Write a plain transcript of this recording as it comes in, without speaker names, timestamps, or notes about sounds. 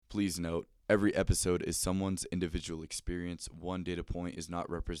Please note, every episode is someone's individual experience. One data point is not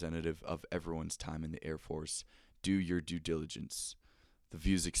representative of everyone's time in the Air Force. Do your due diligence. The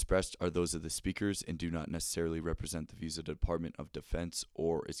views expressed are those of the speakers and do not necessarily represent the views of the Department of Defense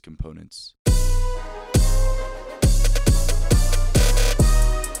or its components.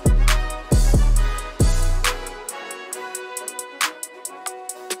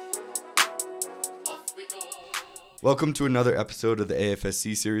 Welcome to another episode of the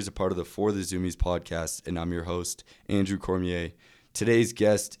AFSC series, a part of the For the Zoomies podcast, and I'm your host, Andrew Cormier. Today's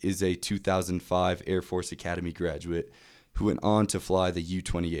guest is a 2005 Air Force Academy graduate who went on to fly the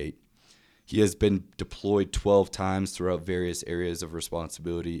U-28. He has been deployed 12 times throughout various areas of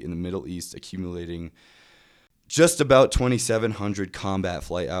responsibility in the Middle East, accumulating just about 2,700 combat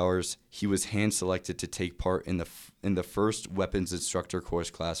flight hours. He was hand-selected to take part in the first weapons instructor course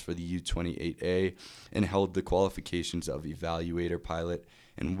class for the U-28A and held the qualifications of evaluator pilot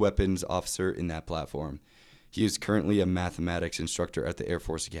and weapons officer in that platform. He is currently a mathematics instructor at the Air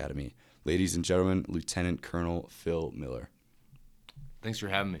Force Academy. Ladies and gentlemen, Lieutenant Colonel Phil Miller. Thanks for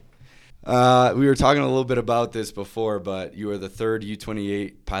having me. We were talking a little bit about this before, but you are the third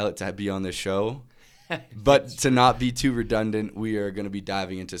U-28 pilot to be on this show. But to not be too redundant, we are going to be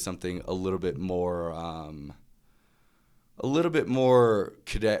diving into something a little bit more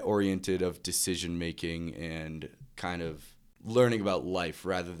cadet-oriented of decision-making and kind of learning about life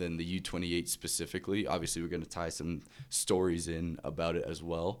rather than the U-28 specifically. Obviously, we're going to tie some stories in about it as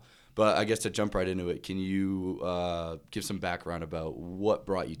well. But I guess to jump right into it, can you give some background about what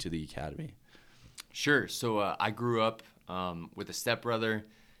brought you to the academy? Sure. So I grew up with a stepbrother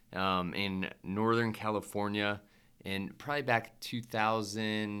in Northern California, and probably back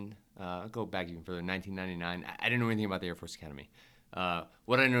 2000, I'll go back even further, 1999. I didn't know anything about the Air Force Academy.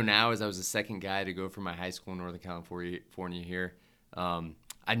 What I know now is I was the second guy to go from my high school in Northern California here.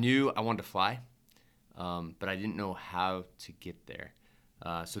 I knew I wanted to fly, but I didn't know how to get there.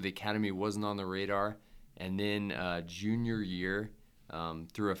 So the academy wasn't on the radar. And then junior year,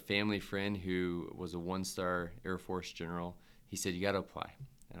 through a family friend who was a one-star Air Force general, he said, "You got to apply."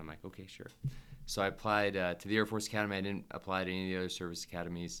 And I'm like, okay, sure. So I applied to the Air Force Academy. I didn't apply to any of the other service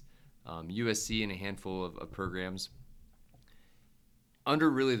academies. USC and a handful of programs. Under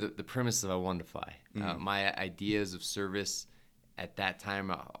really the premise of I wanted to fly. My ideas of service at that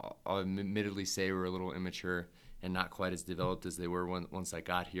time, I'll admittedly say, were a little immature and not quite as developed as they were once I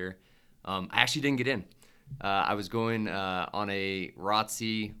got here. I actually didn't get in. I was going on a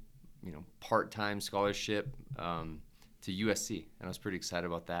ROTC, part-time scholarship to USC, and I was pretty excited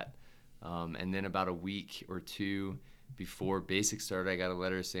about that. And then about a week or two before basic started, I got a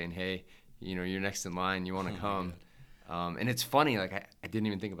letter saying, "Hey, you're next in line. You want to come?" And it's funny, like I didn't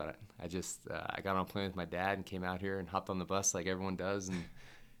even think about it. I just I got on a plane with my dad and came out here and hopped on the bus like everyone does,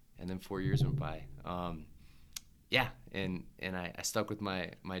 and then 4 years went by. And I stuck with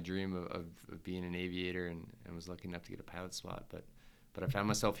my dream of being an aviator and was lucky enough to get a pilot spot. But I found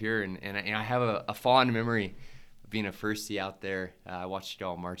myself here, and I have a fond memory being a firstie out there. I watched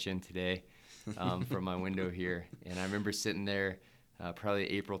y'all march in today from my window here, and I remember sitting there probably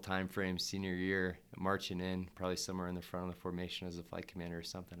April timeframe, senior year, marching in, probably somewhere in the front of the formation as a flight commander or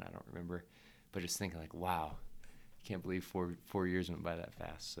something. I don't remember, but just thinking like, wow, I can't believe four years went by that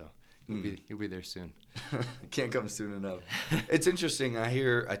fast. So you'll be there soon. Can't come soon enough. It's interesting.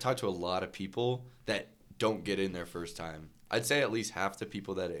 I talk to a lot of people that don't get in their first time. I'd say at least half the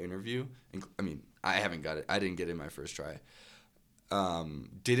people that I interview, I haven't got it. I didn't get in my first try.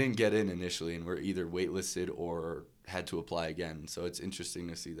 Didn't get in initially and were either waitlisted or had to apply again. So it's interesting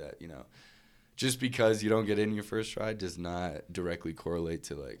to see that, just because you don't get in your first try does not directly correlate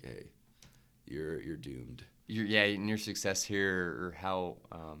to like, hey, you're doomed. Your success here or how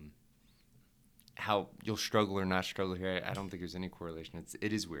you'll struggle or not struggle here, I don't think there's any correlation.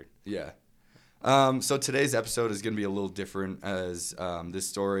 It is weird. Yeah. So today's episode is going to be a little different as this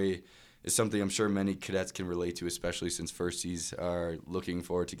story is something I'm sure many cadets can relate to, especially since firsties are looking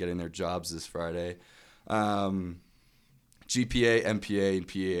forward to getting their jobs this Friday. GPA, MPA, and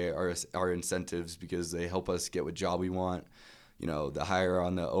PA are incentives because they help us get what job we want. The higher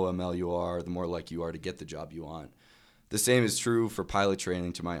on the OML you are, the more likely you are to get the job you want. The same is true for pilot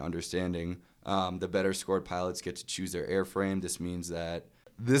training, to my understanding. The better scored pilots get to choose their airframe. This means that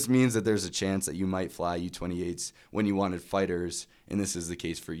there's a chance that you might fly U-28s when you wanted fighters, and this is the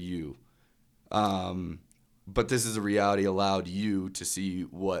case for you. But this is a reality allowed you to see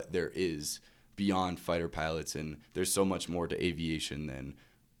what there is beyond fighter pilots, and there's so much more to aviation than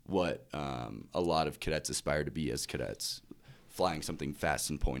what a lot of cadets aspire to be as cadets, flying something fast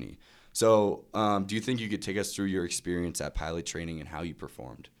and pointy. So do you think you could take us through your experience at pilot training and how you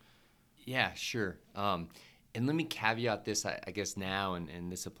performed? Yeah, sure. And let me caveat this, I guess now,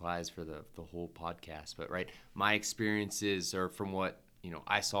 and this applies for the whole podcast, but right, my experiences are from what,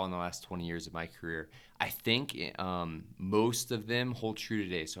 I saw in the last 20 years of my career. I think most of them hold true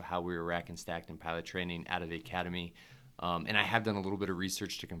today. So how we were rack and stacked in pilot training out of the academy. And I have done a little bit of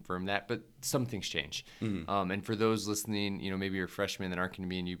research to confirm that, but some things change. And for those listening, maybe you're freshmen that aren't going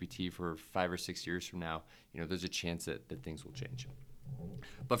to be in UPT for 5 or 6 years from now, there's a chance that things will change.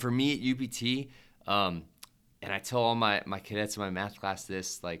 But for me at UPT, and I tell all my cadets in my math class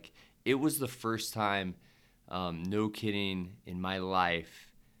this, like, it was the first time, no kidding, in my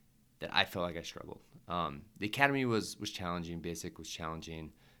life that I felt like I struggled. The academy was challenging, basic was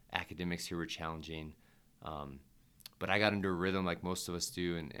challenging, academics here were challenging, but I got into a rhythm like most of us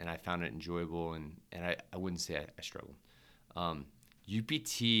do, and I found it enjoyable, and I wouldn't say I struggled.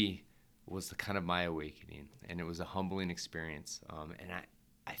 UPT was the kind of my awakening, and it was a humbling experience. And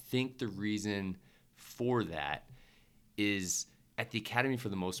I think the reason for that is at the academy, for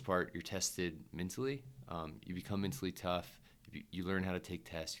the most part, you're tested mentally. You become mentally tough. You learn how to take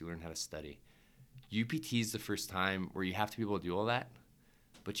tests. You learn how to study. UPT is the first time where you have to be able to do all that,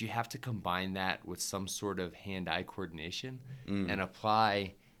 but you have to combine that with some sort of hand-eye coordination and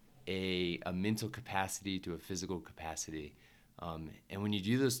apply a mental capacity to a physical capacity. And when you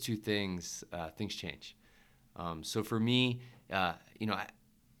do those two things, things change. So for me, I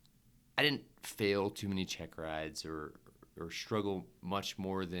didn't fail too many check rides or struggle much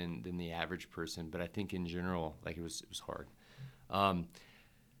more than the average person, but I think in general, like, it was hard.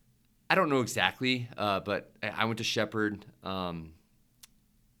 I don't know exactly, but I went to Shepherd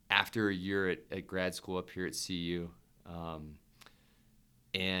after a year at grad school up here at CU,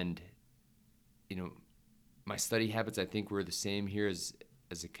 and my study habits, I think, were the same here as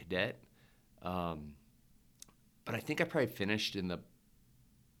a cadet, but I think I probably finished in the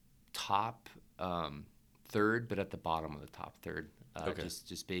top third, but at the bottom of the top third, Okay.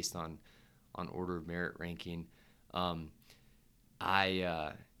 just based on order of merit ranking.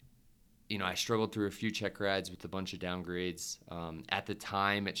 I struggled through a few check rides with a bunch of downgrades. At the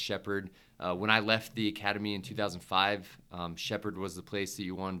time at Shepherd, when I left the academy in 2005, Shepherd was the place that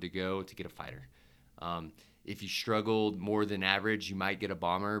you wanted to go to get a fighter. If you struggled more than average, you might get a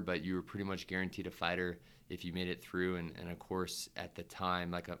bomber, but you were pretty much guaranteed a fighter if you made it through. And of course, at the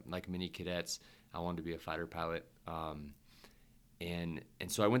time, like many cadets, I wanted to be a fighter pilot. And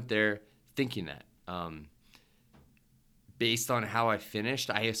so I went there thinking that. Based on how I finished,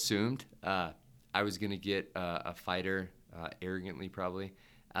 I assumed I was going to get a fighter, arrogantly probably,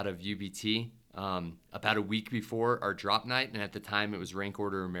 out of UBT. About a week before our drop night, and at the time it was rank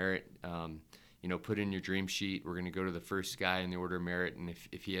order of merit. Put in your dream sheet. We're going to go to the first guy in the order of merit, and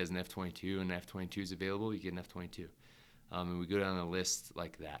if he has an F-22 and an F-22 is available, you get an F-22. And we go down the list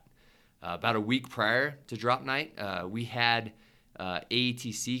like that. About a week prior to drop night, we had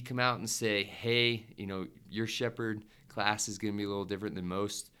AETC come out and say, hey, your Shepherd class is going to be a little different than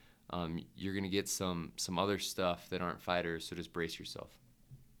most. You're going to get some other stuff that aren't fighters, so just brace yourself.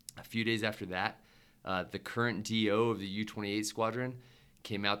 A few days after that, the current DO of the U-28 squadron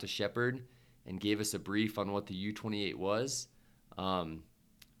came out to Shepherd and gave us a brief on what the U-28 was, and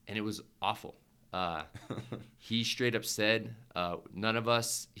it was awful. He straight up said, none of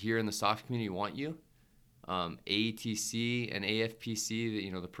us here in the SOF community want you. AETC and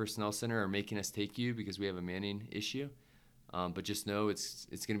AFPC, the Personnel Center, are making us take you because we have a manning issue. But just know it's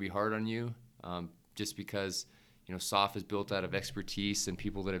going to be hard on you, just because SOF is built out of expertise and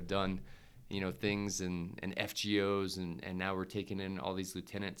people that have done things and FGOs, and now we're taking in all these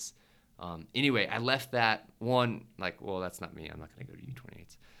lieutenants. Anyway, I left that one like, well, that's not me. I'm not going to go to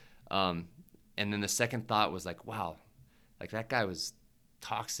U-28s. And then the second thought was like, wow, like, that guy was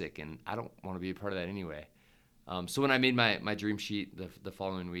toxic, and I don't want to be a part of that anyway. So when I made my dream sheet the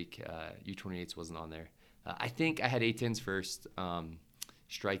following week, U-28s wasn't on there. I think I had A-10s first,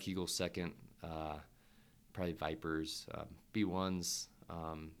 Strike Eagles second, probably Vipers, B-1s,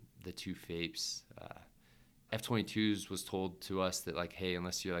 the two FAPEs. F-22s was told to us that, like, hey,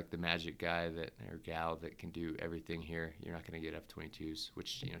 unless you're like the magic guy or gal that can do everything here, you're not going to get F-22s,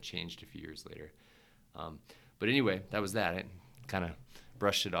 which changed a few years later. But anyway, that was that. I kind of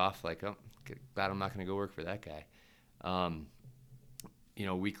brushed it off like, oh, glad I'm not going to go work for that guy.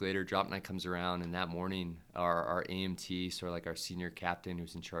 A week later, drop night comes around, and that morning, our AMT, sort of like our senior captain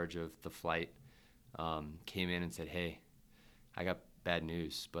who's in charge of the flight, came in and said, hey, I got bad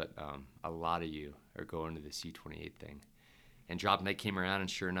news, but a lot of you are going to this U-28 thing. And drop night came around, and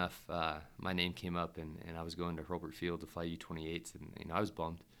sure enough, my name came up, and I was going to Hurlburt Field to fly U-28s, and I was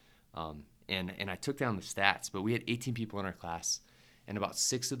bummed. And I took down the stats, but we had 18 people in our class, And about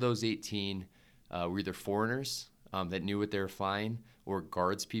 6 of those 18 were either foreigners that knew what they were flying or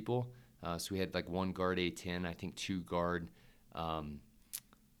guards people. So we had like 1 guard A-10, I think 2 guard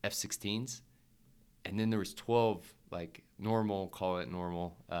F-16s. And then there was 12 like normal, call it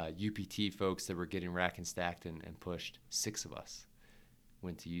normal, UPT folks that were getting rack and stacked and pushed. 6 of us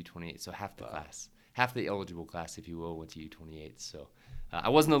went to U-28, so half the class. Half the eligible class, if you will, went to U-28. So I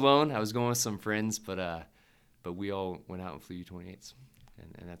wasn't alone. I was going with some friends, but we all went out and flew U-28s,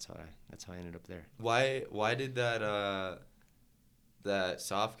 and that's how I ended up there. Why did that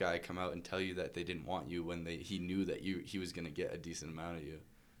SOF guy come out and tell you that they didn't want you when he knew that he was gonna get a decent amount of you?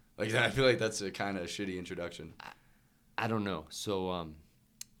 Like, I feel like that's a kind of shitty introduction. I don't know. So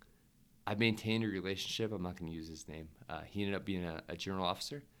I maintained a relationship. I'm not going to use his name. He ended up being a general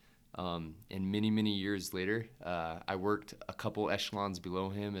officer. And many years later, I worked a couple echelons below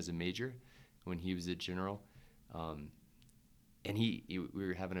him as a major when he was a general. And we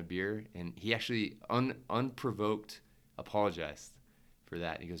were having a beer, and he actually unprovoked apologized for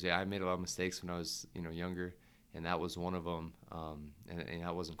that. He goes, "Yeah, I made a lot of mistakes when I was younger, and that was one of them, and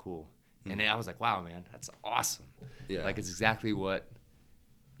that wasn't cool." Mm-hmm. And I was like, "Wow, man, that's awesome!" Yeah, like it's exactly what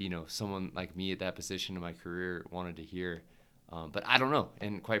someone like me at that position in my career wanted to hear. But I don't know,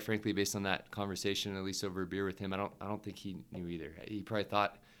 and quite frankly, based on that conversation, at least over a beer with him, I don't think he knew either. He probably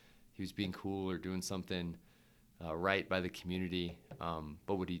thought he was being cool or doing something right by the community,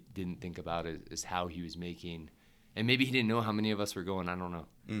 but what he didn't think about is how he was making. And maybe he didn't know how many of us were going. I don't know.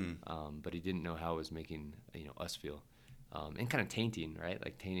 But he didn't know how it was making us feel, and kind of tainting, right?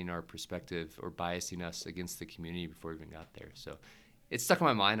 Like tainting our perspective or biasing us against the community before we even got there. So it's stuck in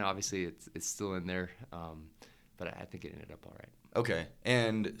my mind. Obviously, it's still in there, but I think it ended up all right. Okay.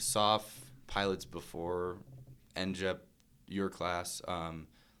 And SOF pilots before NJEP, your class,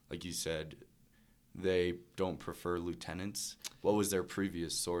 like you said, they don't prefer lieutenants. What was their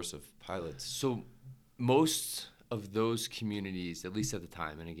previous source of pilots? So most of those communities, at least at the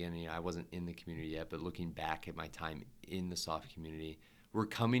time, and again, I wasn't in the community yet, but looking back at my time in the SOF community, were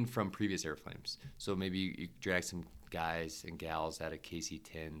coming from previous airflames. So maybe you drag some guys and gals out of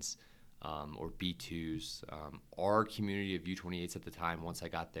KC-10s or B-2s. Our community of U-28s at the time, once I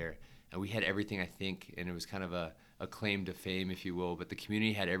got there, and we had everything, I think, and it was kind of a claim to fame, if you will, but the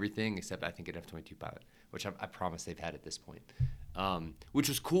community had everything except, I think, an F-22 pilot, which I promise they've had at this point, which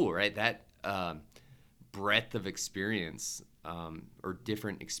was cool, right? That breadth of experience or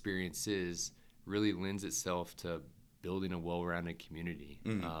different experiences really lends itself to building a well-rounded community.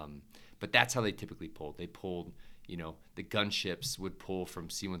 But that's how they typically pulled. They pulled, the gunships would pull from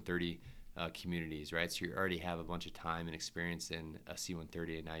C-130 communities, right? So you already have a bunch of time and experience in a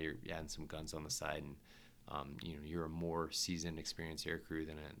C-130, and now you're adding some guns on the side, and you're a more seasoned, experienced aircrew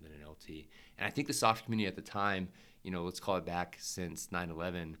than an LT. And I think the SOF community at the time, let's call it back since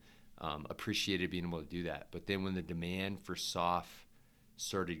 9/11, appreciated being able to do that. But then when the demand for SOF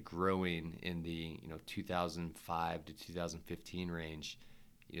started growing in the 2005 to 2015 range,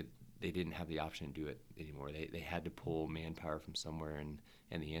 they didn't have the option to do it anymore. They had to pull manpower from somewhere, and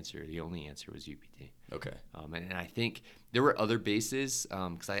the only answer was UPT. Okay. And I think there were other bases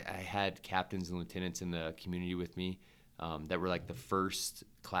because I had captains and lieutenants in the community with me that were like the first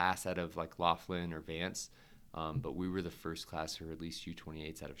class out of like Laughlin or Vance. But we were the first class to release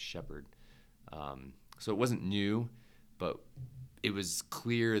U-28s out of Shepherd. So it wasn't new, but it was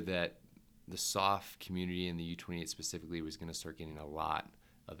clear that the SOF community and the U-28 specifically was going to start getting a lot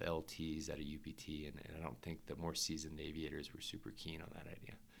of LTs out of UPT, and I don't think the more seasoned aviators were super keen on that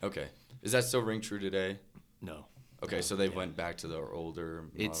idea. Okay. Is that still ring true today? No. Okay, so they went back to the older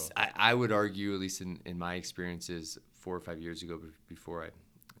model. I would argue, at least in my experiences 4 or 5 years ago, before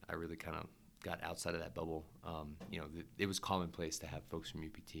I really kind of got outside of that bubble, it was commonplace to have folks from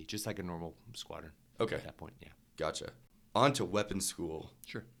UPT, just like a normal squadron. Okay. At that point, yeah. Gotcha. On to weapons school.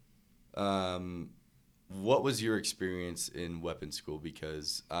 Sure. What was your experience in weapons school?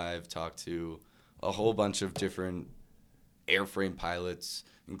 Because I've talked to a whole bunch of different airframe pilots,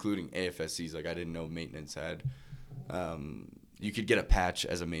 including AFSCs. Like, I didn't know maintenance had. You could get a patch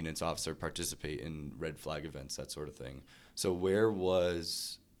as a maintenance officer, participate in red flag events, that sort of thing. So where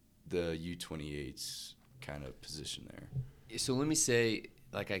was the U-28's kind of position there? So let me say,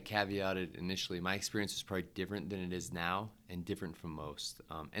 like I caveated initially, my experience was probably different than it is now and different from most.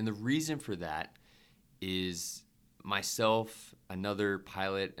 And the reason for that is myself, another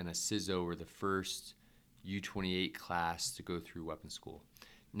pilot, and a CISO were the first U-28 class to go through weapons school.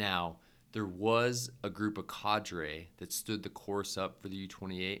 Now, there was a group of cadre that stood the course up for the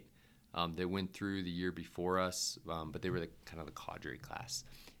U-28 that went through the year before us, but they were kind of the cadre class.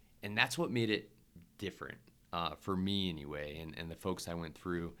 And that's what made it different. for me anyway, and the folks I went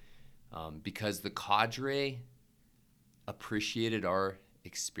through, because the cadre appreciated our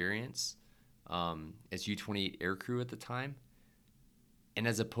experience as U-28 aircrew at the time. And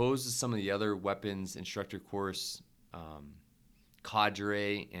as opposed to some of the other weapons instructor course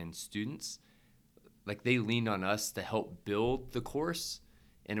cadre and students, like they leaned on us to help build the course,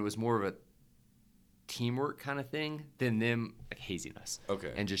 and it was more of a teamwork kind of thing than them like hazing us.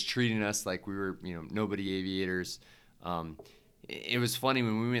 Okay. And just treating us like we were, nobody aviators. It was funny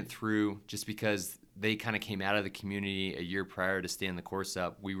when we went through, just because they kind of came out of the community a year prior to stand the course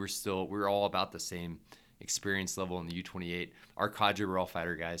up, we were all about the same experience level in the U-28. Our cadre were all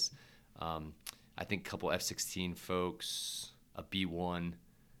fighter guys. I think a couple F-16 folks, a B-1,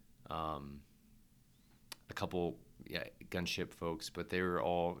 a couple gunship folks, but they were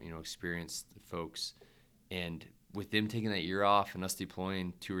all experienced folks. And with them taking that year off and us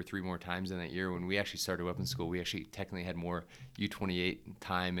deploying 2 or 3 more times in that year, when we actually started weapons school, we actually technically had more U-28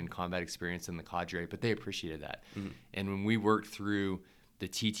 time and combat experience than the cadre, but they appreciated that. Mm-hmm. And when we worked through the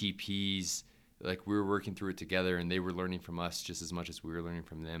TTPs, like we were working through it together, and they were learning from us just as much as we were learning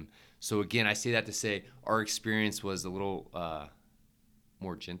from them. So again, I say that to say our experience was a little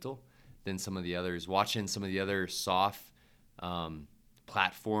more gentle than some of the others. Watching some of the other SOF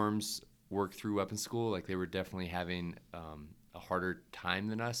platforms work through weapons school, like they were definitely having a harder time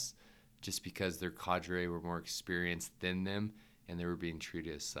than us, just because their cadre were more experienced than them, and they were being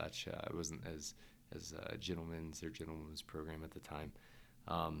treated as such. It wasn't as a gentleman's program at the time.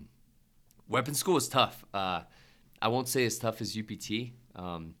 Weapons school is tough. I won't say as tough as UPT,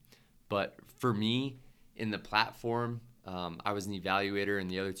 but for me, in the platform, I was an evaluator,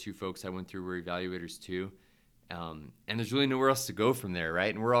 and the other 2 folks I went through were evaluators too. And there's really nowhere else to go from there,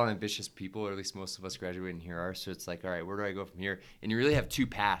 right? And we're all ambitious people, or at least most of us graduating here are. So it's like, all right, where do I go from here? And you really have 2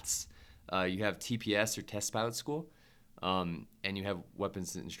 paths. You have TPS, or Test Pilot School, and you have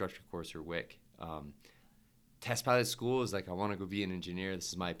Weapons Instructor Course, or WIC. Test Pilot School is like, I want to go be an engineer. This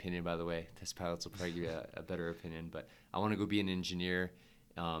is my opinion, by the way. Test pilots will probably give you a better opinion, but I want to go be an engineer,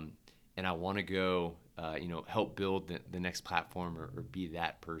 and I want to go, help build the next platform, or be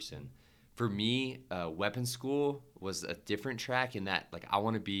that person. For me, weapons school was a different track in that, like, I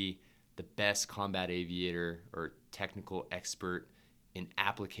want to be the best combat aviator or technical expert in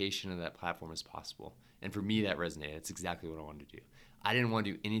application of that platform as possible. And for me, that resonated. It's exactly what I wanted to do. I didn't want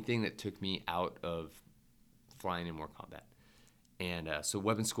to do anything that took me out of flying in more combat. And so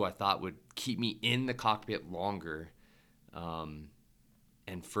weapons school, I thought, would keep me in the cockpit longer, and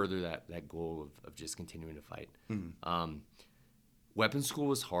further that goal of just continuing to fight. Mm-hmm. Weapons school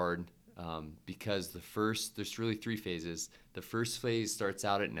was hard. Because there's really 3 phases. The first phase starts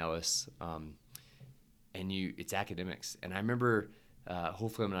out at Nellis, and it's academics. And I remember,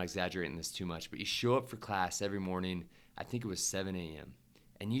 hopefully I'm not exaggerating this too much, but you show up for class every morning, I think it was 7 a.m.,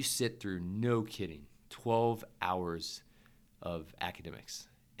 and you sit through, no kidding, 12 hours of academics.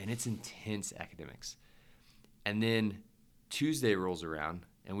 And it's intense academics. And then Tuesday rolls around,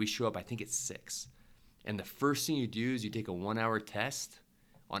 and we show up, I think it's 6. And the first thing you do is you take a 1-hour test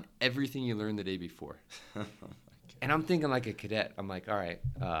on everything you learned the day before. And I'm thinking like a cadet. I'm like, all right,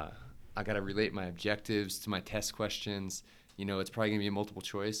 I got to relate my objectives to my test questions. It's probably going to be a multiple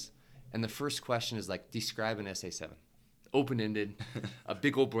choice. And the first question is like, describe an SA-7. Open-ended, a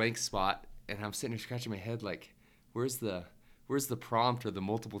big old blank spot. And I'm sitting here scratching my head like, where's the prompt, or the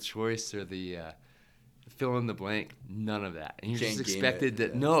multiple choice, or the fill in the blank? None of that. And you're just expected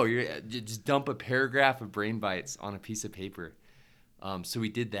to, no, you just dump a paragraph of brain bites on a piece of paper. So we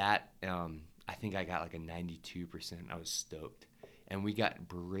did that. I think I got like a 92%. I was stoked. And we got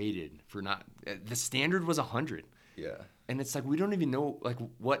berated for not – the standard was 100. Yeah. And it's like we don't even know like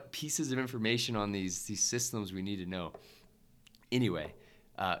what pieces of information on these systems we need to know. Anyway,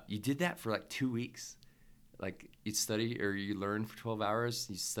 you did that for like 2 weeks. Like you'd study, or you learn for 12 hours.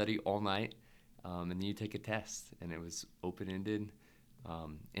 You study all night, and then you take a test. And it was open-ended,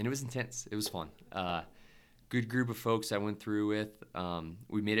 and it was intense. It was fun. Good group of folks I went through with.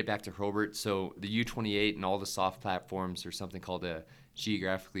 We made it back to Hobart. So the U-28 and all the SOF platforms are something called a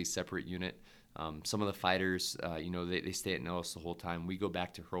geographically separate unit. Some of the fighters, they stay at Nellis the whole time. We go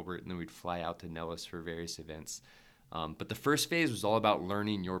back to Hobart, and then we'd fly out to Nellis for various events. But the first phase was all about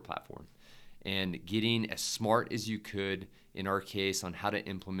learning your platform and getting as smart as you could, in our case, on how to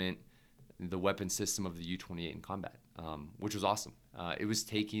implement the weapon system of the U-28 in combat, which was awesome. It was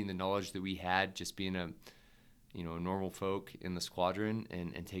taking the knowledge that we had, just being a normal folk in the squadron,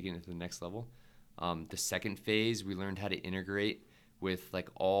 and taking it to the next level. The second phase, we learned how to integrate with like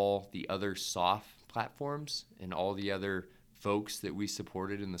all the other SOF platforms and all the other folks that we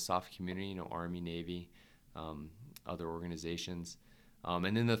supported in the SOF community, Army, Navy, other organizations.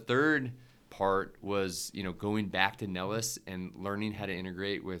 And then the third part was, going back to Nellis and learning how to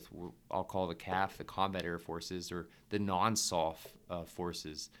integrate with what I'll call the CAF, the Combat Air Forces, or the non-SOF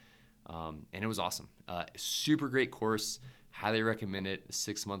forces. And it was awesome. Super great course. Highly recommend it.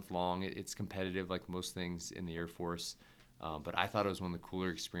 6 month long. It's competitive like most things in the Air Force. But I thought it was one of the cooler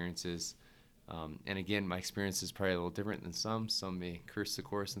experiences. And again, my experience is probably a little different than some. Some may curse the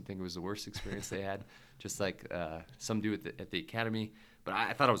course and think it was the worst experience they had, just like some do at the academy. But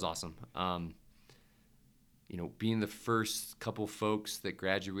I thought it was awesome. Being the first couple folks that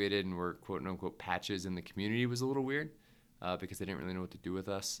graduated and were quote unquote patches in the community was a little weird because they didn't really know what to do with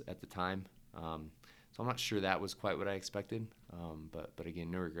us at the time. So I'm not sure that was quite what I expected. But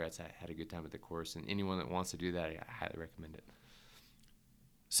again, no regrets. I had a good time at the course, and anyone that wants to do that, I highly recommend it.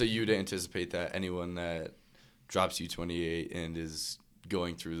 So you'd anticipate that anyone that drops U-28 and is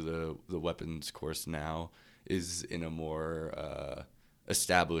going through the weapons course now is in a more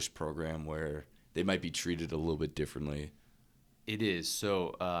established program where they might be treated a little bit differently. It is.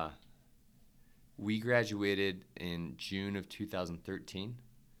 So we graduated in June of 2013.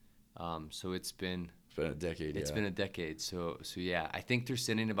 So it's been a decade. It's been a decade. So yeah, I think they're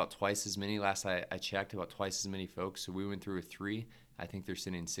sending about twice as many. Last I checked, about twice as many folks. So we went through a 3. I think they're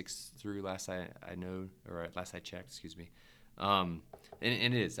sending 6 through last I checked, excuse me. And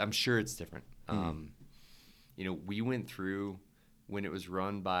it is. I'm sure it's different. We went through when it was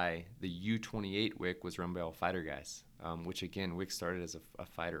run by the U-28 WIC was run by all fighter guys, which again, WIC started as a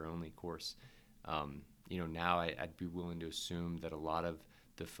fighter-only course. Now I'd be willing to assume that a lot of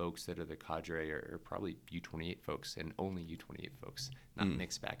the folks that are the cadre are probably U-28 folks and only U-28 folks, not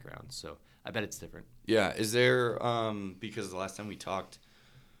mixed backgrounds. So I bet it's different. Yeah. Is there, because the last time we talked,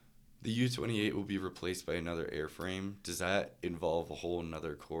 the U-28 will be replaced by another airframe. Does that involve a whole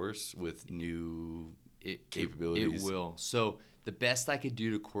another course with new capabilities? It will. So the best I could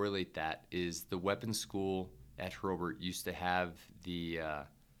do to correlate that is the weapons school at Hurlburt used to have the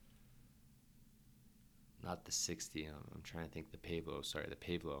not the 60, I'm trying to think, the Pavlo,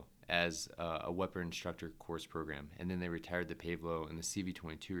 as a weapon instructor course program. And then they retired the Pavlo, and the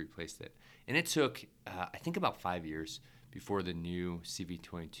CV-22 replaced it. And it took, I think, about 5 years before the new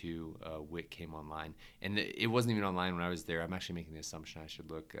CV-22 WIC came online. And it wasn't even online when I was there. I'm actually making the assumption I should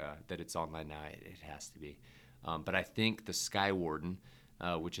look that it's online now. It has to be. But I think the Sky Warden,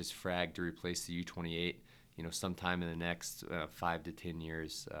 which is fragged to replace the U-28, sometime in the next 5 to 10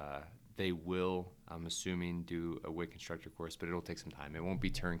 years, they will, I'm assuming, do a WIC instructor course, but it'll take some time. It won't be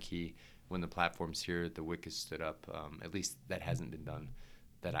turnkey when the platform's here, the WIC is stood up. At least that hasn't been done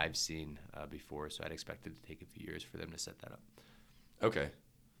that I've seen before, so I'd expect it to take a few years for them to set that up. Okay.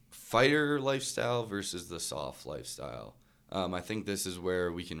 Fighter lifestyle versus the SOF lifestyle. I think this is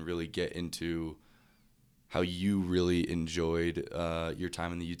where we can really get into how you really enjoyed your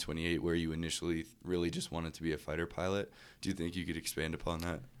time in the U-28, where you initially really just wanted to be a fighter pilot. Do you think you could expand upon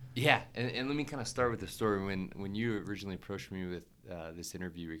that? Yeah, and let me kind of start with the story. When you originally approached me with this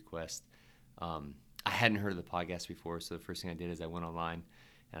interview request, I hadn't heard of the podcast before, so the first thing I did is I went online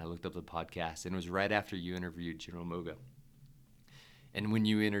and I looked up the podcast, and it was right after you interviewed General Moga. And when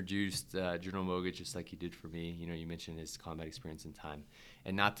you introduced General Moga, just like you did for me, you mentioned his combat experience and time.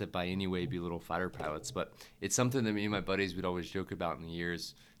 And not to by any way belittle fighter pilots, but it's something that me and my buddies would always joke about in the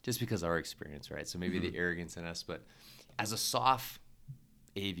years, just because of our experience, right? So maybe the arrogance in us, but as a SOF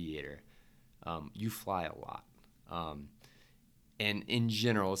aviator, you fly a lot. And in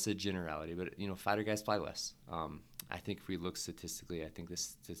general, it's a generality, but fighter guys fly less. I think if we look statistically, I think the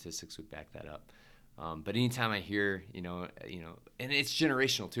statistics would back that up. But anytime I hear, and it's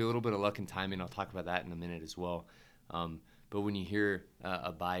generational too, a little bit of luck and timing. I'll talk about that in a minute as well. But when you hear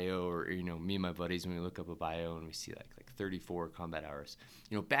a bio, or me and my buddies, when we look up a bio and we see like 34 combat hours,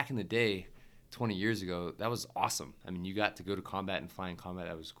 back in the day, 20 years ago, that was awesome. I mean, you got to go to combat and fly in combat.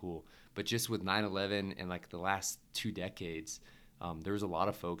 That was cool. But just with 9/11 and like the last 2 decades, there was a lot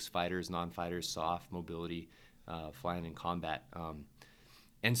of folks, fighters, non-fighters, SOF, mobility, flying in combat.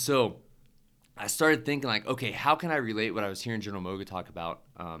 And so I started thinking like, okay, how can I relate what I was hearing General Moga talk about?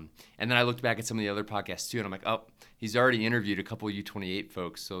 And then I looked back at some of the other podcasts too, and I'm like, oh, he's already interviewed a couple of U-28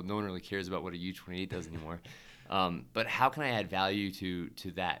 folks, so no one really cares about what a U-28 does anymore. But how can I add value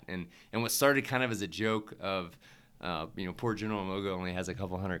to that? And what started kind of as a joke of, poor General Moga only has a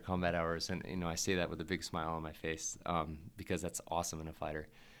couple hundred combat hours, and I say that with a big smile on my face because that's awesome in a fighter.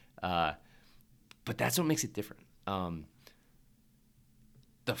 But that's what makes it different.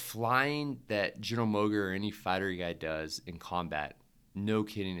 The flying that General Moga or any fighter guy does in combat, no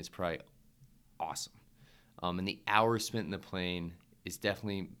kidding, is probably awesome. And the hours spent in the plane is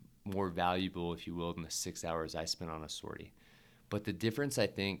definitely more valuable, if you will, than the 6 hours I spent on a sortie. But the difference, I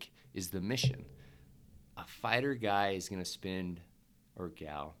think, is the mission. A fighter guy is going to spend, or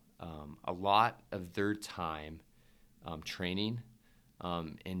gal, a lot of their time training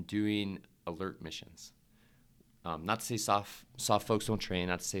and doing alert missions. Not to say soft folks don't train,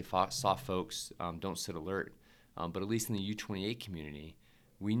 not to say soft folks don't sit alert, but at least in the U-28 community,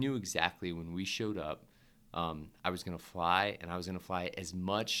 we knew exactly when we showed up, I was going to fly, and I was going to fly as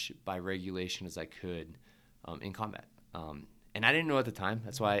much by regulation as I could in combat. And I didn't know at the time.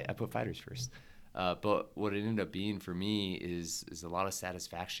 That's why I put fighters first. But what it ended up being for me is a lot of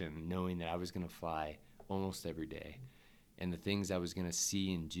satisfaction knowing that I was going to fly almost every day. And the things I was going to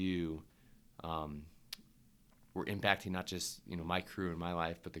see and do were impacting not just my crew and my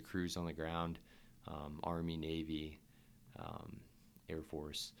life, but the crews on the ground, Army, Navy, Air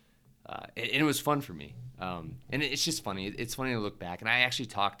Force. And it was fun for me. And it's just funny. It's funny to look back. And I actually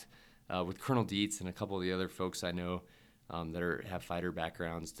talked with Colonel Dietz and a couple of the other folks I know that have fighter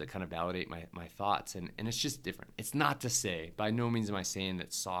backgrounds to kind of validate my thoughts. And it's just different. It's not to say, by no means am I saying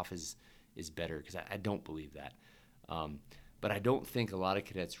that SOF is better, because I don't believe that. But I don't think a lot of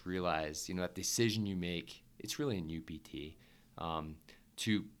cadets realize, that decision you make, it's really in UPT,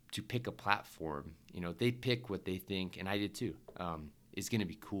 to pick a platform. They pick what they think, and I did too, is going to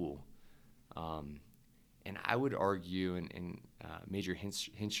be cool. And I would argue, and Major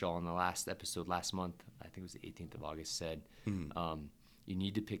Hinshaw in the last episode last month, I think it was the 18th of August, said, you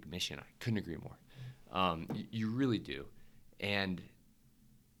need to pick mission. I couldn't agree more. You really do. And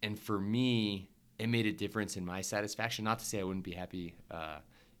for me, it made a difference in my satisfaction. Not to say I wouldn't be happy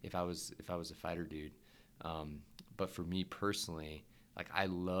if I was a fighter dude. But for me personally, I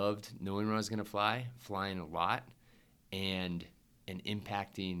loved knowing when I was going to fly, flying a lot, and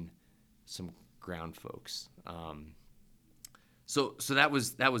impacting some ground folks. So that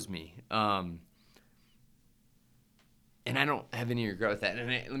was me. And I don't have any regret with that. And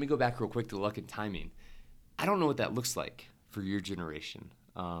let me go back real quick to luck and timing. I don't know what that looks like for your generation.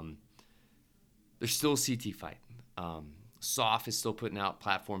 There's still a CT fight. SOF is still putting out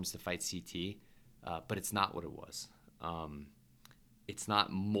platforms to fight CT, but it's not what it was. It's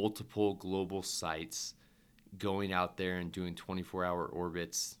not multiple global sites going out there and doing 24-hour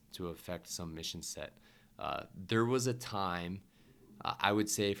orbits to affect some mission set. There was a time, I would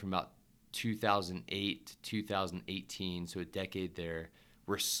say from about 2008 to 2018, so a decade there,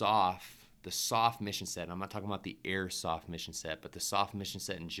 where the SOF mission set, I'm not talking about the air SOF mission set, but the SOF mission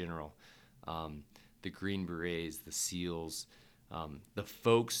set in general, the Green Berets, the SEALs, the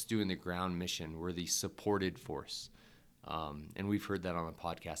folks doing the ground mission were the supported force. And we've heard that on the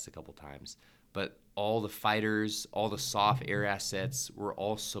podcast a couple times. But all the fighters, all the SOF air assets were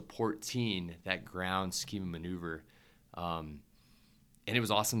all supporting that ground scheme and maneuver. And it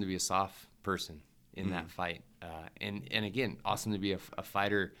was awesome to be a SOF person in that fight. And again, awesome to be a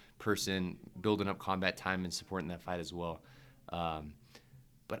fighter person building up combat time and supporting that fight as well.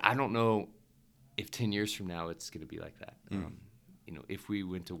 But I don't know if 10 years from now it's going to be like that. If we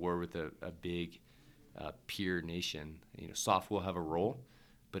went to war with a big peer nation, SOF will have a role,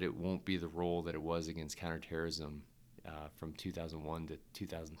 but it won't be the role that it was against counterterrorism from 2001 to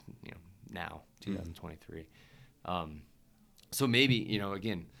 2000, now 2023. So maybe,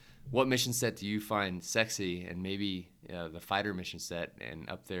 again, what mission set do you find sexy? And maybe the fighter mission set, and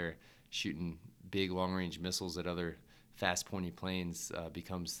up there shooting big long-range missiles at other fast, pointy planes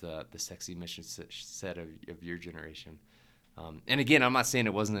becomes the sexy mission set of your generation. And again, I'm not saying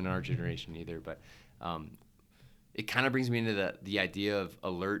it wasn't in our generation either, but it kind of brings me into the idea of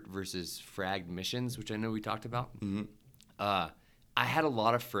alert versus fragged missions, which I know we talked about. I had a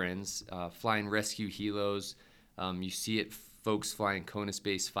lot of friends flying rescue helos. You see it, folks flying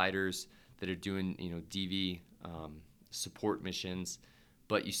CONUS-based fighters that are doing, DV support missions.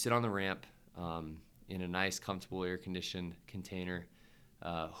 But you sit on the ramp in a nice, comfortable, air-conditioned container,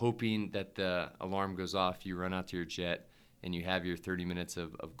 hoping that the alarm goes off, you run out to your jet, and you have your 30 minutes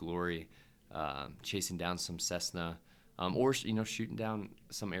of glory chasing down some Cessna, or shooting down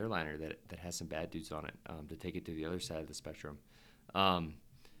some airliner that has some bad dudes on it to take it to the other side of the spectrum.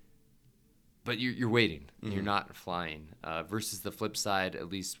 But you're waiting. You're not flying. Versus the flip side, at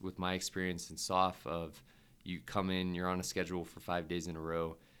least with my experience in SOF, of you come in, you're on a schedule for 5 days in a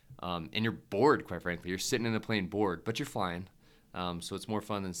row, and you're bored, quite frankly. You're sitting in the plane bored, but you're flying. So it's more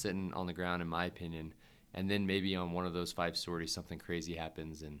fun than sitting on the ground, in my opinion. And then maybe on one of those 5 sorties, something crazy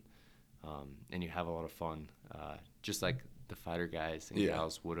happens, and you have a lot of fun, just like the fighter guys and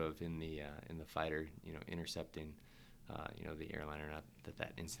gals would have in the fighter, intercepting the airliner. Not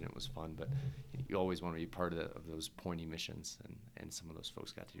that incident was fun, but you always want to be part of those pointy missions, and some of those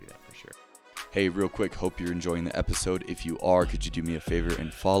folks got to do that for sure. Hey, real quick, hope you're enjoying the episode. If you are, could you do me a favor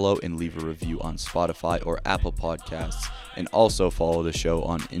and follow and leave a review on Spotify or Apple Podcasts, and also follow the show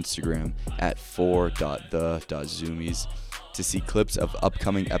on Instagram at for.the.zoomies to see clips of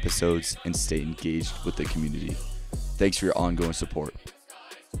upcoming episodes and stay engaged with the community. Thanks for your ongoing support.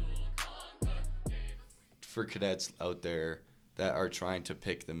 For cadets out there that are trying to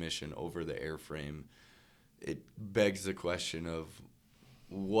pick the mission over the airframe, it begs the question of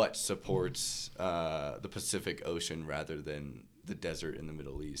what supports the Pacific Ocean rather than the desert in the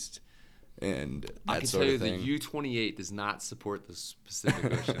Middle East, and that I can sort tell you of thing. the U-28 does not support the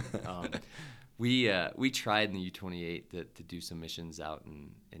Pacific Ocean. We tried in the U-28 to do some missions out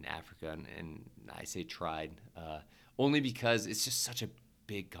in Africa, and I say tried only because it's just such a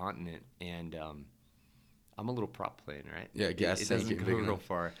big continent, and I'm a little prop plane, right? Yeah, gas it tank doesn't ain't go big real enough.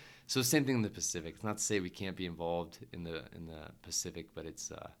 far. So same thing in the Pacific. It's not to say we can't be involved in the Pacific, but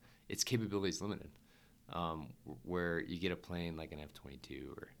its capability is limited. Where you get a plane like an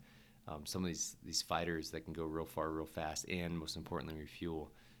F-22 or some of these fighters that can go real far, real fast, and most importantly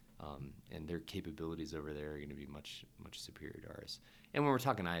refuel, and their capabilities over there are going to be much superior to ours. And when we're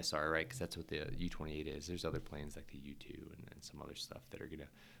talking ISR, right, because that's what the U-28 is. There's other planes like the U-2 and some other stuff that are going to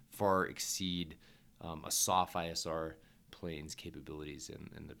far exceed a SOF ISR plane's capabilities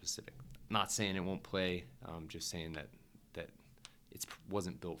in the Pacific. Not saying it won't play, just saying that it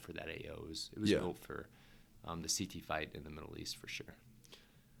wasn't built for that AO. It was built for the CT fight in the Middle East for sure.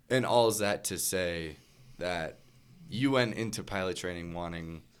 And all is that to say that you went into pilot training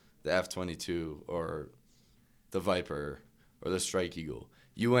wanting the F-22 or the Viper or the Strike Eagle.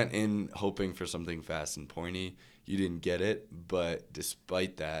 You went in hoping for something fast and pointy. You didn't get it, but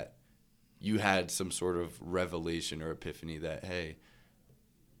despite that, you had some sort of revelation or epiphany that, hey,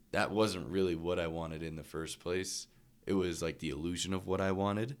 that wasn't really what I wanted in the first place. It was like the illusion of what I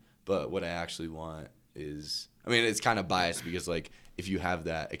wanted, but what I actually want is, I mean, it's kind of biased because, like, if you have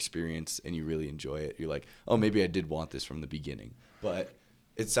that experience and you really enjoy it, you're like, oh, maybe I did want this from the beginning. But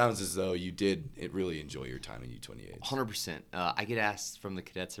it sounds as though you did really enjoy your time in U-28. 100%. I get asked from the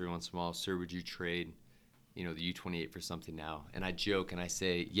cadets every once in a while, sir, would you trade the U-28 for something now? And I joke and I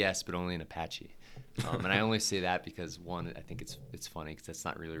say yes, but only an Apache. And I only say that because, one, I think it's funny because that's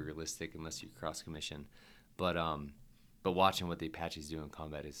not really realistic unless you cross commission. But watching what the Apaches do in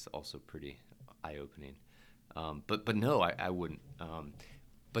combat is also pretty eye-opening. But no, I wouldn't.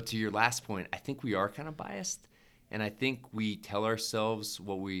 But to your last point, I think we are kind of biased, and I think we tell ourselves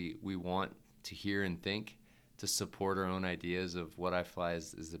what we want to hear and think to support our own ideas of what I fly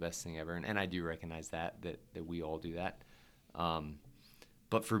is the best thing ever. And I do recognize that we all do that.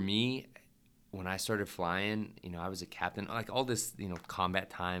 But for me, when I started flying, I was a captain, like all this, combat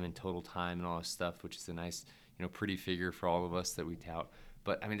time and total time and all this stuff, which is a nice, pretty figure for all of us that we tout.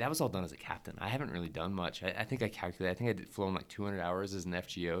 But I mean, that was all done as a captain. I haven't really done much. I think I calculated, I think I did flown like 200 hours as an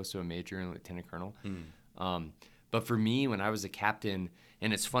FGO, so a major and lieutenant colonel. But for me, when I was a captain,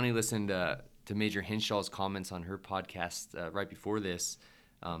 and it's funny listening to Major Henshaw's comments on her podcast right before this,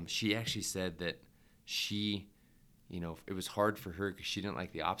 she actually said that she, it was hard for her because she didn't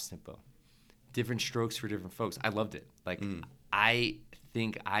like the ops tempo. Different strokes for different folks. I loved it. Like, I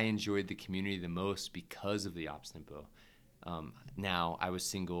think I enjoyed the community the most because of the ops tempo. Now, I was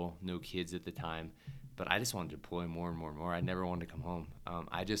single, no kids at the time, but I just wanted to deploy more and more and more. I never wanted to come home.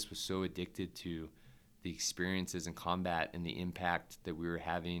 I just was so addicted to the experiences in combat and the impact that we were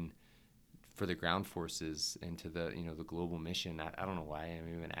having for the ground forces and to the the global mission. I don't know why. I'm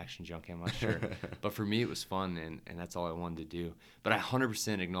even an action junkie, I'm not sure. But for me, it was fun, and that's all I wanted to do. But I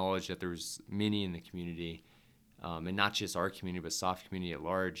 100% acknowledge that there was many in the community, and not just our community, but SOF community at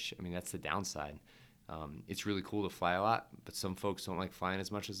large. I mean, that's the downside. It's really cool to fly a lot, but some folks don't like flying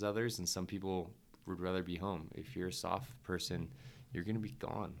as much as others, and some people would rather be home. If you're a SOF person, you're going to be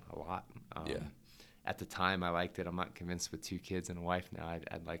gone a lot. At the time, I liked it. I'm not convinced with 2 kids and a wife now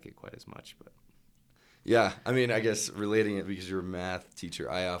I'd like it quite as much. But yeah, I mean, I guess relating it because you're a math teacher,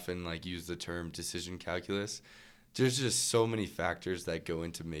 I often use the term decision calculus. There's just so many factors that go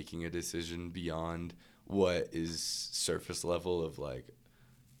into making a decision beyond what is surface level of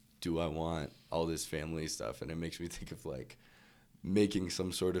do I want all this family stuff? And it makes me think of making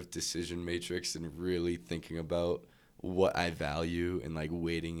some sort of decision matrix and really thinking about what I value and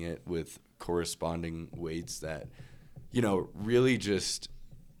weighting it with corresponding weights that, really just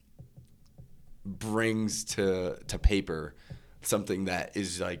brings to paper something that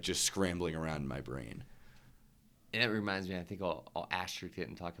is just scrambling around in my brain. And it reminds me, I think I'll asterisk it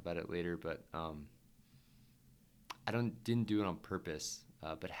and talk about it later, but didn't do it on purpose,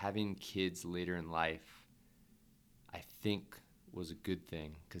 but having kids later in life, I think was a good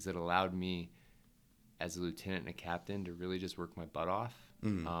thing because it allowed me as a lieutenant and a captain to really just work my butt off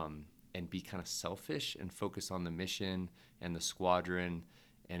and be kind of selfish and focus on the mission and the squadron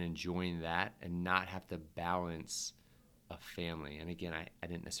and enjoying that and not have to balance a family. And again, I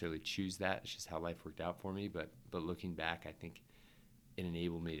didn't necessarily choose that. It's just how life worked out for me. But looking back, I think it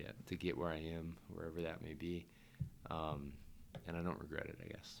enabled me to get where I am, wherever that may be. And I don't regret it, I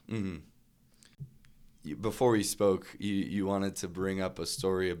guess. Mm-hmm. Before we spoke, you wanted to bring up a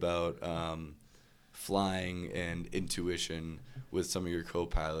story about flying and intuition with some of your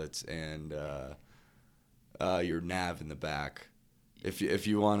co-pilots and your nav in the back. If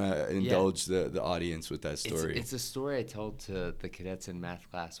you want to indulge the audience with that story. It's a story I tell to the cadets in math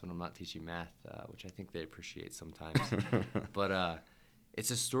class when I'm not teaching math, which I think they appreciate sometimes. But it's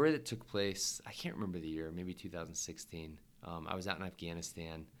a story that took place, I can't remember the year, maybe 2016. I was out in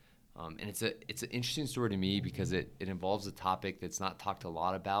Afghanistan. And it's an interesting story to me because it involves a topic that's not talked a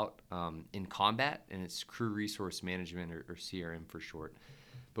lot about in combat, and it's crew resource management, or CRM for short.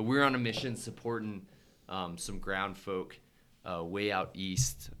 But we were on a mission supporting some ground folk way out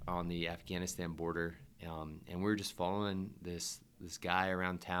east on the Afghanistan border, and we were just following this guy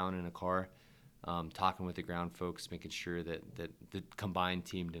around town in a car, talking with the ground folks, making sure that the combined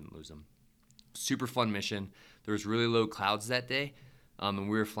team didn't lose them. Super fun mission. There was really low clouds that day. And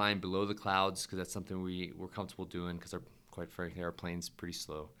we were flying below the clouds because that's something we were comfortable doing because, quite frankly, our plane's pretty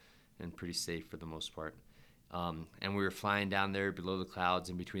slow and pretty safe for the most part. And we were flying down there below the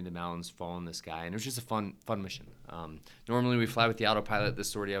clouds in between the mountains following this guy. And it was just a fun mission. Normally we fly with the autopilot. This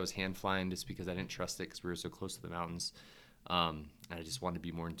sortie I was hand flying just because I didn't trust it because we were so close to the mountains. And I just wanted to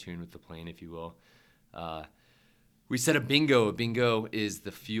be more in tune with the plane, if you will. We set a bingo. A bingo is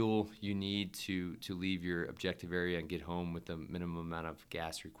the fuel you need to leave your objective area and get home with the minimum amount of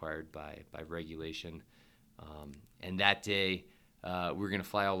gas required by regulation. And that day, we were going to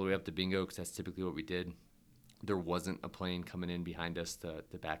fly all the way up to bingo because that's typically what we did. There wasn't a plane coming in behind us to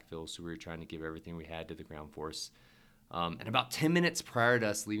backfill, so we were trying to give everything we had to the ground force. And about 10 minutes prior to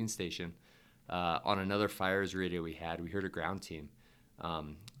us leaving station, on another fires radio we heard a ground team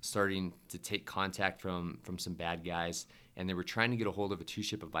starting to take contact from some bad guys, and they were trying to get a hold of a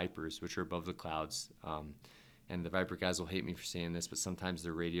two-ship of Vipers, which are above the clouds. And the Viper guys will hate me for saying this, but sometimes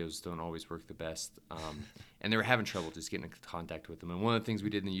their radios don't always work the best. And they were having trouble just getting in contact with them. And one of the things we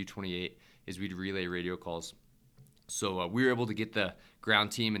did in the U-28 is we'd relay radio calls. So we were able to get the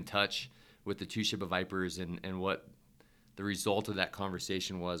ground team in touch with the two-ship of Vipers, and what the result of that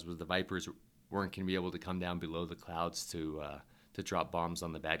conversation was the Vipers weren't going to be able to come down below the clouds to drop bombs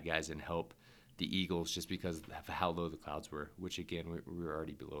on the bad guys and help the Eagles just because of how low the clouds were, which, again, we were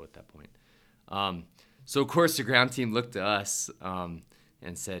already below at that point. So, of course, the ground team looked to us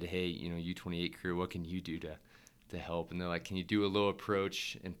and said, hey, U-28 crew, what can you do to help? And they're like, can you do a low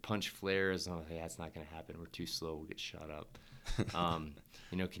approach and punch flares? And I'm like, hey, that's not going to happen. We're too slow. We'll get shot up.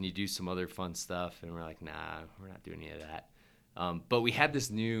 Can you do some other fun stuff? And we're like, nah, we're not doing any of that. But we had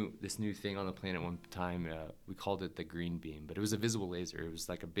this new thing on the plane at one time. We called it the green beam, but it was a visible laser. It was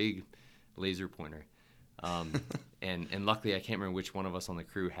like a big laser pointer. And luckily, I can't remember which one of us on the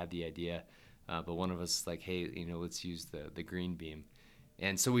crew had the idea, but one of us like, hey, let's use the green beam.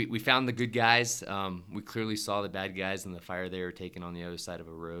 And so we found the good guys. We clearly saw the bad guys in the fire they were taking on the other side of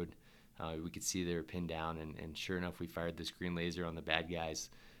a road. We could see they were pinned down, and sure enough, we fired this green laser on the bad guys,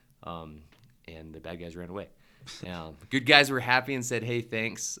 and the bad guys ran away. Good guys were happy and said, hey,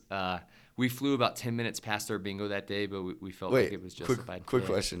 thanks. We flew about 10 minutes past our bingo that day, but we felt like it was justified. Quick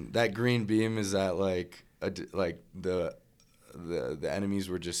question. That green beam, is that like the enemies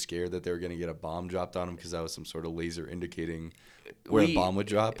were just scared that they were going to get a bomb dropped on them because that was some sort of laser indicating where a bomb would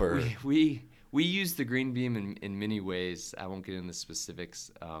drop? Or we used the green beam in many ways. I won't get into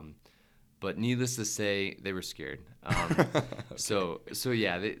specifics, but needless to say, they were scared. Okay. So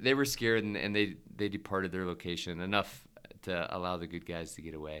yeah, they were scared, and they departed their location enough to allow the good guys to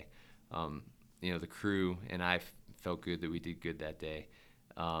get away. The crew and I felt good that we did good that day.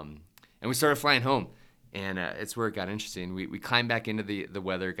 And we started flying home, and it's where it got interesting. We climbed back into the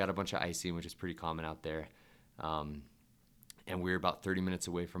weather, got a bunch of icing, which is pretty common out there. And we were about 30 minutes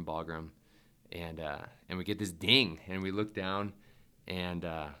away from Bagram, and we get this ding, and we look down, and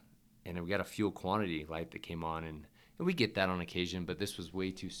we got a fuel quantity light that came on, and we get that on occasion, but this was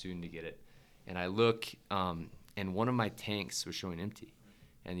way too soon to get it. And I look, and one of my tanks was showing empty,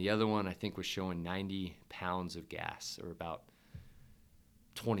 and the other one I think was showing 90 pounds of gas, or about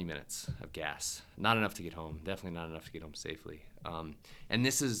 20 minutes of gas. Not enough to get home. Definitely not enough to get home safely. And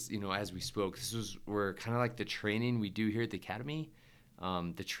this is, as we spoke, this was where kind of like the training we do here at the academy,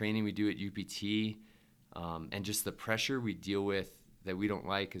 the training we do at UPT, and just the pressure we deal with that we don't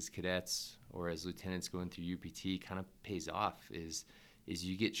like as cadets or as lieutenants going through UPT kind of pays off. Is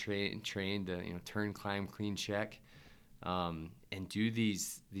you get trained to turn, climb, clean, check, and do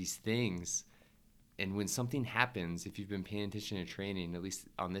these things. And when something happens, if you've been paying attention to training, at least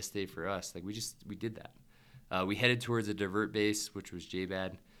on this day for us, like we did that. We headed towards a divert base, which was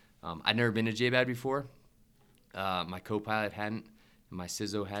JBAD. I'd never been to JBAD before. My co-pilot hadn't, and my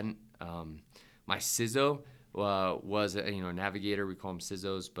CISO hadn't. My CISO was a navigator. We call him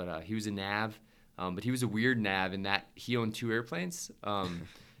CISOs, but he was a nav. But he was a weird nav in that he owned 2 airplanes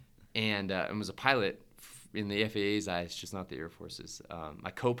and was a pilot in the FAA's eyes, just not the Air Force's. My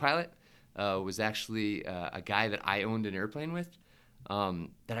co-pilot was actually a guy that I owned an airplane with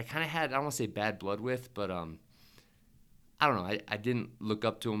that I kind of had, I don't want to say bad blood with, but I don't know. I didn't look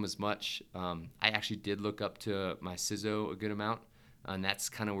up to him as much. I actually did look up to my CISO a good amount, and that's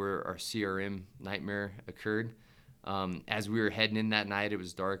kind of where our CRM nightmare occurred. As we were heading in that night, it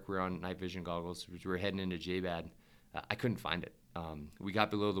was dark. We were on night vision goggles. We were heading into JBAD. I couldn't find it. We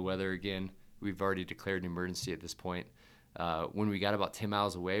got below the weather again. We've already declared an emergency at this point. When we got about 10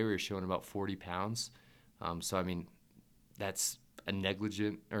 miles away, we were showing about 40 pounds. So, I mean, that's a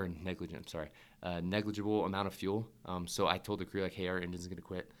negligible amount of fuel. So I told the crew, like, hey, our engine's going to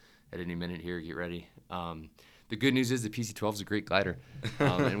quit at any minute here. Get ready. The good news is the PC-12 is a great glider,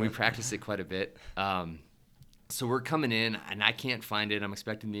 and we practiced it quite a bit. So we're coming in, and I can't find it. I'm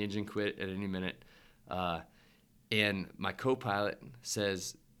expecting the engine quit at any minute. And my co-pilot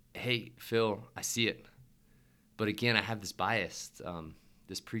says, hey, Phil, I see it. But again, I have this bias,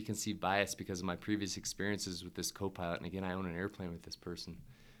 this preconceived bias because of my previous experiences with this co-pilot. And again, I own an airplane with this person.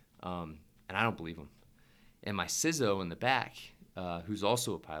 And I don't believe him. And my CISO in the back, who's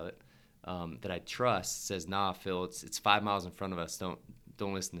also a pilot, that I trust, says, nah, Phil, it's 5 miles in front of us.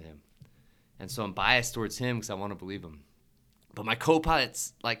 Don't listen to him. And so I'm biased towards him because I want to believe him. But my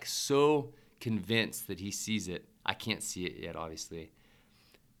co-pilot's like so convinced that he sees it. I can't see it yet, obviously.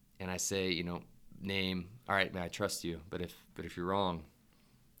 And I say, name, all right, man, I trust you. But if you're wrong,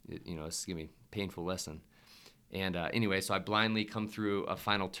 this is going to be a painful lesson. And anyway, so I blindly come through a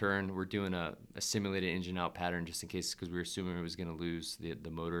final turn. We're doing a simulated engine out pattern just in case, because we were assuming it was going to lose the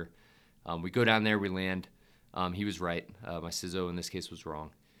motor. We go down there, we land. He was right. My CISO in this case was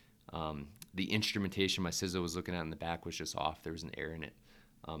wrong. The instrumentation my CISO was looking at in the back was just off. There was an error in it.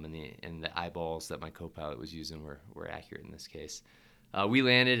 And the eyeballs that my co-pilot was using were accurate in this case. We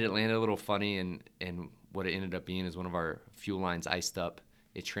landed. It landed a little funny, and what it ended up being is one of our fuel lines iced up.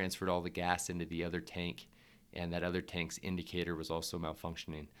 It transferred all the gas into the other tank, and that other tank's indicator was also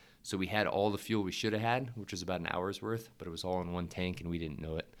malfunctioning. So we had all the fuel we should have had, which was about an hour's worth, but it was all in one tank, and we didn't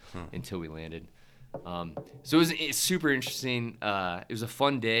know it until we landed. So it's super interesting. It was a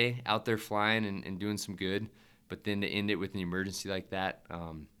fun day out there flying and doing some good, but then to end it with an emergency like that,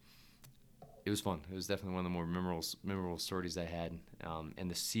 it was fun. It was definitely one of the more memorable stories I had. And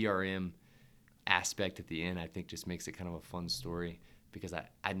the CRM aspect at the end, I think, just makes it kind of a fun story because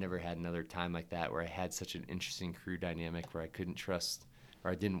I'd never had another time like that where I had such an interesting crew dynamic where I couldn't trust,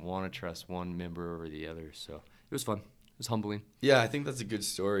 or I didn't want to trust one member over the other. So it was fun. It was humbling. Yeah, I think that's a good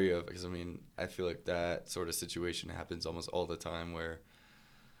story because, I feel like that sort of situation happens almost all the time where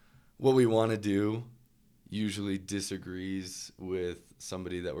what we want to do usually disagrees with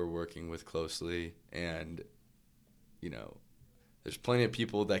somebody that we're working with closely. And, there's plenty of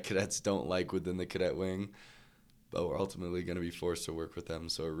people that cadets don't like within the cadet wing, but we're ultimately going to be forced to work with them.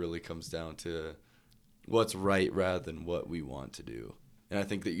 So it really comes down to what's right rather than what we want to do. And I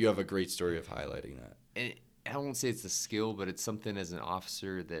think that you have a great story of highlighting that. And I won't say it's a skill, but it's something as an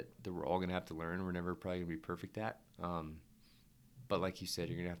officer that we're all going to have to learn. We're never probably going to be perfect at. But like you said,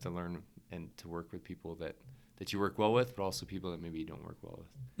 you're going to have to learn and to work with people that you work well with, but also people that maybe you don't work well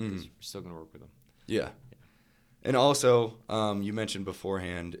with. Because you're still going to work with them. Yeah. And also, you mentioned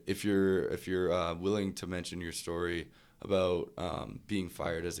beforehand, if you're willing to mention your story about being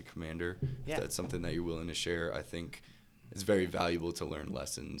fired as a commander, if that's something that you're willing to share, I think it's very valuable to learn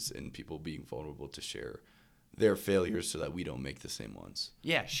lessons and people being vulnerable to share their failures so that we don't make the same ones.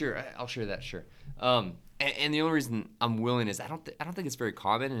 Yeah, sure. I'll share that, sure. And the only reason I'm willing is I don't think it's very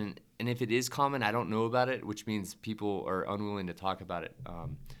common, and if it is common, I don't know about it, which means people are unwilling to talk about it.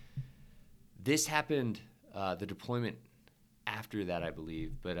 This happened, the deployment after that, I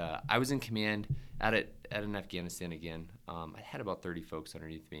believe, but I was in command out in Afghanistan again. I had about 30 folks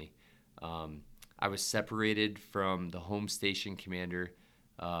underneath me. I was separated from the home station commander,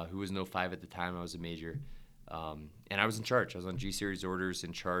 who was an 05 at the time. I was a major. And I was in charge. I was on G Series orders,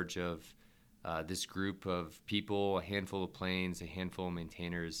 in charge of this group of people, a handful of planes, a handful of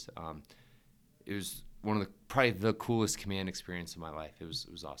maintainers. It was one of probably the coolest command experience of my life. It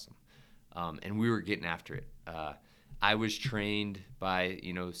was awesome. And we were getting after it. I was trained by,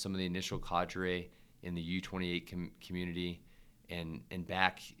 some of the initial cadre in the U-28 community. And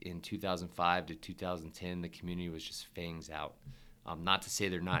back in 2005 to 2010, the community was just fangs out. Not to say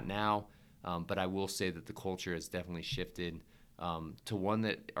they're not now, but I will say that the culture has definitely shifted to one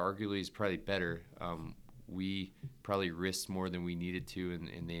that arguably is probably better. We probably risked more than we needed to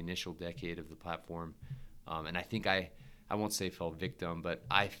in the initial decade of the platform. And I think I won't say fell victim, but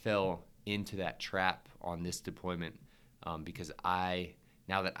I fell into that trap on this deployment because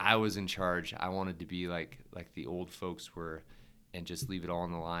now that I was in charge, I wanted to be like the old folks were and just leave it all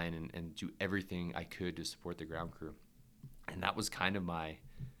on the line and do everything I could to support the ground crew. And that was kind of my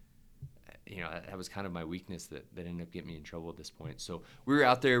weakness that ended up getting me in trouble at this point. So we were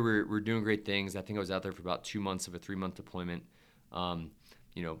out there, we're doing great things. I think I was out there for about 2 months of a 3-month deployment.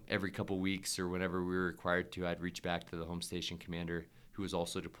 Every couple weeks or whenever we were required to, I'd reach back to the home station commander who was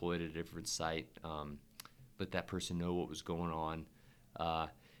also deployed at a different site, let that person know what was going on.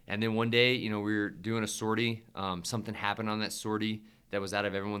 And then one day, we were doing a sortie. Something happened on that sortie that was out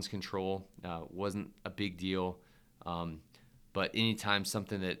of everyone's control. Wasn't a big deal. But anytime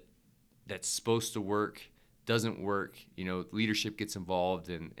something that's supposed to work doesn't work, leadership gets involved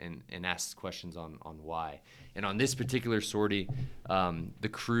and asks questions on why. And on this particular sortie, the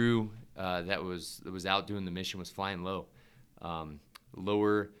crew that was out doing the mission was flying low,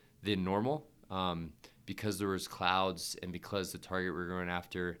 lower than normal, because there was clouds and because the target we were going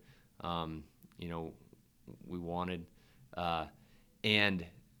after, we wanted, and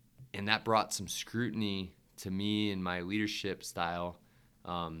that brought some scrutiny to me and my leadership style.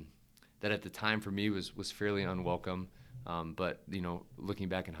 That at the time for me was fairly unwelcome, but looking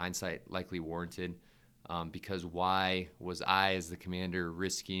back in hindsight, likely warranted, because why was I as the commander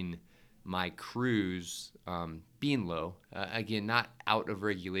risking my crews being low? Again, not out of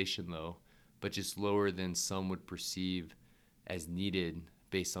regulation low, but just lower than some would perceive as needed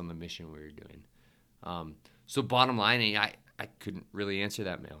based on the mission we were doing. So bottom line, I couldn't really answer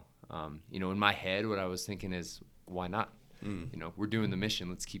that mail. In my head, what I was thinking is, why not? We're doing the mission.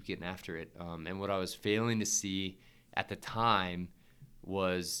 Let's keep getting after it. And what I was failing to see at the time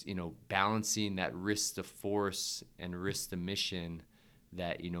was, balancing that risk to force and risk to mission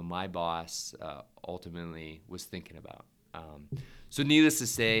that, my boss ultimately was thinking about. So needless to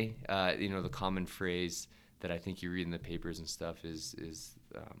say, the common phrase that I think you read in the papers and stuff is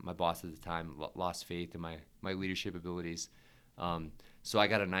my boss at the time lost faith in my leadership abilities. So I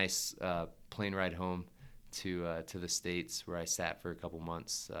got a nice plane ride home to the States, where I sat for a couple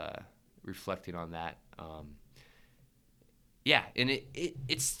months reflecting on that. And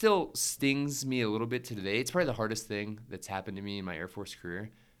it still stings me a little bit to today. It's probably the hardest thing that's happened to me in my Air Force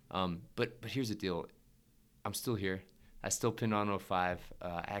career. But here's the deal. I'm still here. I still pinned on 05.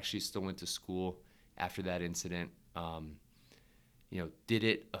 I actually still went to school after that incident. Did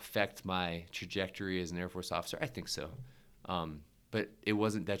it affect my trajectory as an Air Force officer? I think so. But it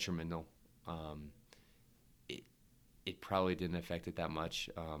wasn't detrimental. It probably didn't affect it that much.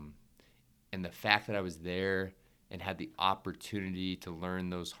 And the fact that I was there and had the opportunity to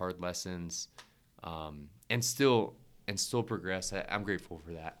learn those hard lessons and still progress, I'm grateful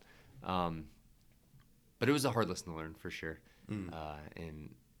for that. But it was a hard lesson to learn for sure.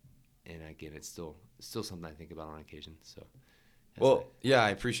 And again, it's still something I think about on occasion. So, I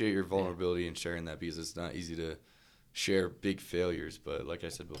appreciate your vulnerability and sharing that, because it's not easy to share big failures. But like I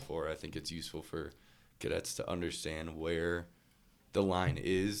said before, I think it's useful for cadets to understand where the line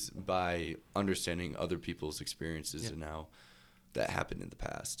is by understanding other people's experiences and how that happened in the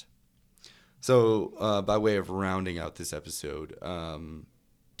past. So by way of rounding out this episode,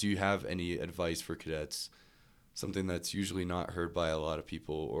 do you have any advice for cadets, something that's usually not heard by a lot of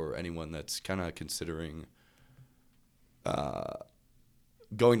people or anyone that's kind of considering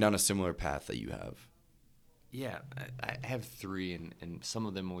going down a similar path that you have? Yeah, I have 3, and some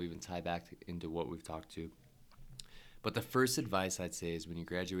of them will even tie back into what we've talked to. But the first advice I'd say is, when you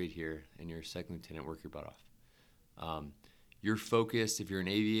graduate here and you're a second lieutenant, work your butt off. Your focus, if you're an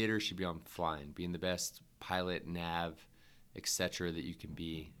aviator, should be on flying, being the best pilot, nav, etc. that you can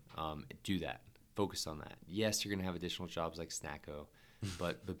be. Do that. Focus on that. Yes, you're going to have additional jobs like SNACO,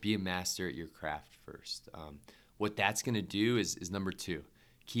 but be a master at your craft first. What that's going to do is number 2,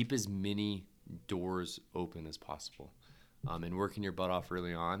 keep as many doors open as possible. And working your butt off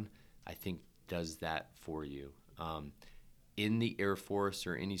early on, I think, does that for you. in the Air Force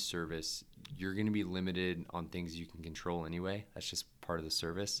or any service, you're going to be limited on things you can control anyway. That's just part of the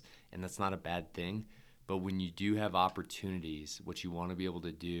service, and that's not a bad thing. But when you do have opportunities, what you want to be able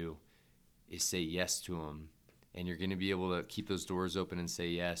to do is say yes to them, and you're going to be able to keep those doors open and say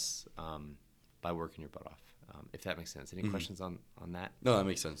yes by working your butt off, if that makes sense. Any questions on that? No, that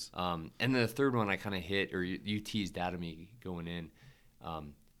makes sense. And then the third one I kind of hit, or you teased out of me going in.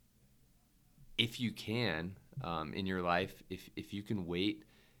 If you can, in your life, if you can wait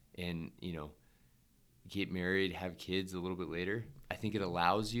and, get married, have kids a little bit later, I think it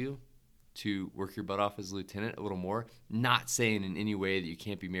allows you to work your butt off as a lieutenant a little more. Not saying in any way that you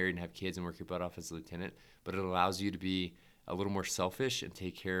can't be married and have kids and work your butt off as a lieutenant, but it allows you to be a little more selfish and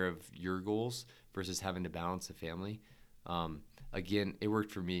take care of your goals versus having to balance a family. Again, it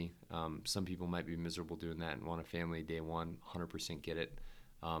worked for me. Some people might be miserable doing that and want a family day one, 100% get it.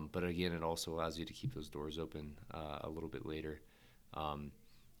 But again, it also allows you to keep those doors open a little bit later.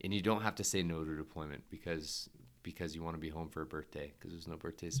 And you don't have to say no to deployment because you want to be home for a birthday, because there's no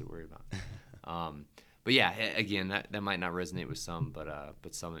birthdays to worry about. But yeah, again, that might not resonate with some,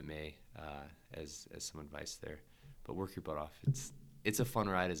 but some it may, as some advice there. But work your butt off. It's a fun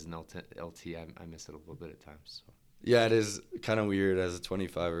ride as an LT. I miss it a little bit at times. So. Yeah, it is kind of weird as a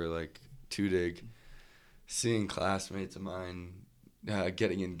 25er, like 2-dig, seeing classmates of mine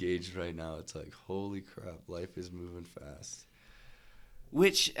getting engaged right now. It's like, holy crap, life is moving fast.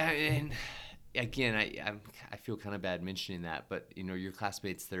 Which, and again, I feel kind of bad mentioning that, but your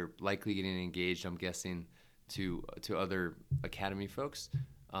classmates, they're likely getting engaged, I'm guessing, to other academy folks.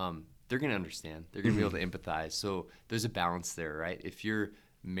 They're going to understand. They're going to be able to empathize. So there's a balance there, right? If you're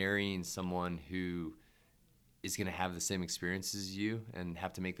marrying someone who is going to have the same experiences as you and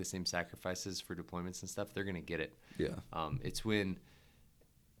have to make the same sacrifices for deployments and stuff, they're going to get it. Yeah. It's when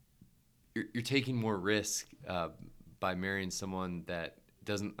you're taking more risk by marrying someone that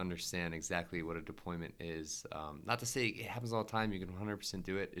doesn't understand exactly what a deployment is. Not to say it happens all the time. You can 100%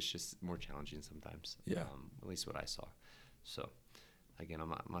 do it. It's just more challenging sometimes. Yeah. At least what I saw. So, again,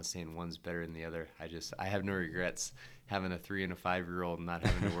 I'm not saying one's better than the other. I have no regrets having a 3 and a 5-year-old and not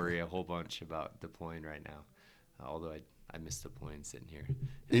having to worry a whole bunch about deploying right now. Although I miss deploying sitting here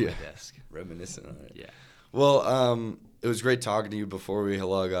at my desk. Reminiscing on it. Yeah. Well, it was great talking to you. Before we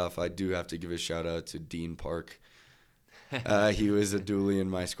log off, I do have to give a shout out to Dean Park. He was a dually in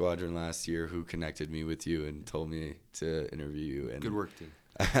my squadron last year who connected me with you and told me to interview you. And good work, team.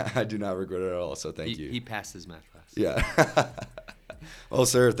 I do not regret it at all, so thank you. He passed his math class. Yeah. Well,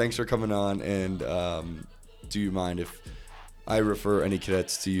 sir, thanks for coming on. And do you mind if I refer any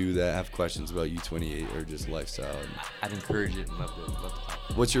cadets to you that have questions about U-28 or just lifestyle? I'd encourage it and love to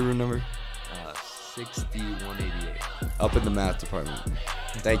talk. What's your room number? 6188. Up in the math department.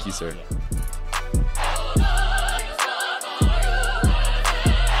 Thank you, sir.